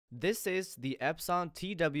This is the Epson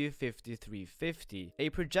TW5350, a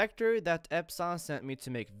projector that Epson sent me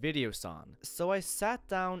to make videos on. So I sat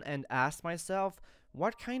down and asked myself,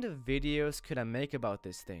 what kind of videos could I make about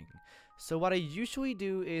this thing? So what I usually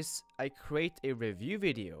do is I create a review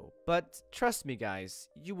video, but trust me guys,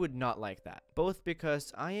 you would not like that. Both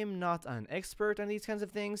because I am not an expert on these kinds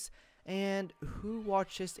of things, and who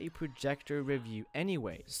watches a projector review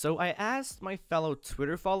anyway? So I asked my fellow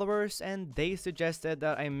Twitter followers and they suggested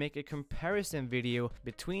that I make a comparison video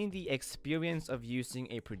between the experience of using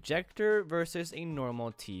a projector versus a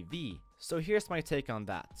normal TV. So here's my take on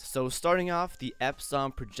that. So starting off, the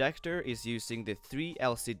Epson projector is using the 3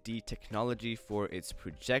 LCD technology for its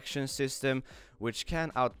projection system, which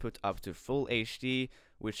can output up to full HD,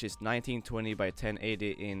 which is 1920 by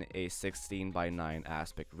 1080 in a 16 by 9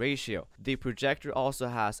 aspect ratio. The projector also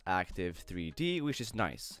has active 3D, which is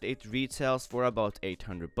nice. It retails for about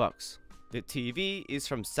 800 bucks. The TV is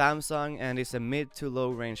from Samsung and is a mid to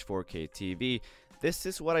low range 4K TV. This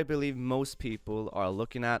is what I believe most people are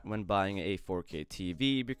looking at when buying a 4K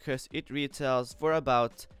TV because it retails for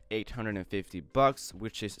about 850 bucks,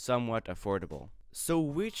 which is somewhat affordable. So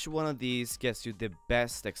which one of these gets you the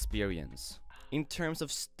best experience? In terms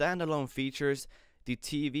of standalone features, the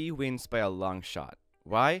TV wins by a long shot.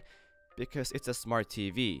 Why? Because it's a smart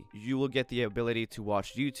TV. You will get the ability to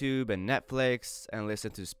watch YouTube and Netflix and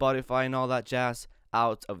listen to Spotify and all that jazz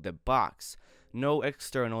out of the box. No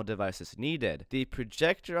external devices needed. The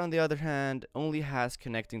projector, on the other hand, only has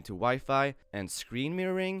connecting to Wi-Fi and screen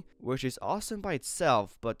mirroring, which is awesome by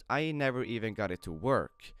itself, but I never even got it to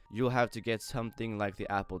work. You'll have to get something like the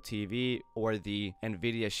Apple TV or the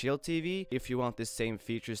Nvidia Shield TV if you want the same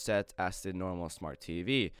feature set as the normal smart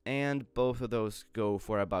TV, and both of those go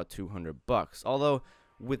for about 200 bucks. Although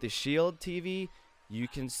with the Shield TV, you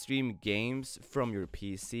can stream games from your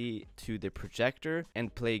PC to the projector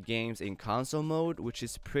and play games in console mode, which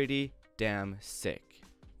is pretty damn sick.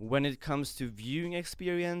 When it comes to viewing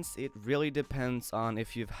experience, it really depends on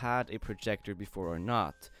if you've had a projector before or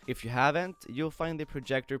not. If you haven't, you'll find the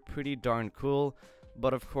projector pretty darn cool,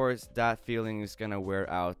 but of course that feeling is gonna wear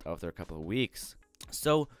out after a couple of weeks.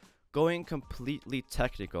 So, going completely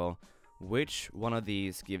technical, which one of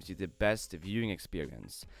these gives you the best viewing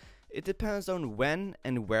experience? It depends on when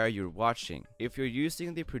and where you're watching. If you're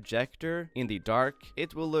using the projector in the dark,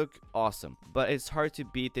 it will look awesome, but it's hard to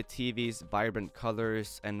beat the TV's vibrant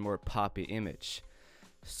colors and more poppy image.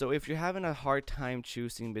 So if you're having a hard time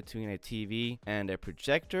choosing between a TV and a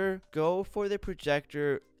projector, go for the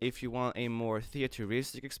projector if you want a more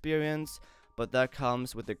theateristic experience, but that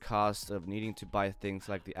comes with the cost of needing to buy things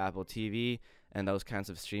like the Apple TV and those kinds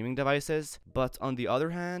of streaming devices. But on the other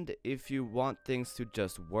hand, if you want things to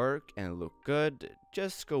just work and look good,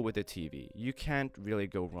 just go with the TV. You can't really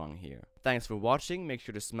go wrong here. Thanks for watching. Make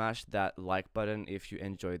sure to smash that like button if you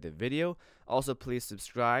enjoyed the video. Also, please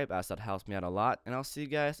subscribe as that helps me out a lot, and I'll see you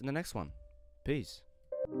guys in the next one. Peace.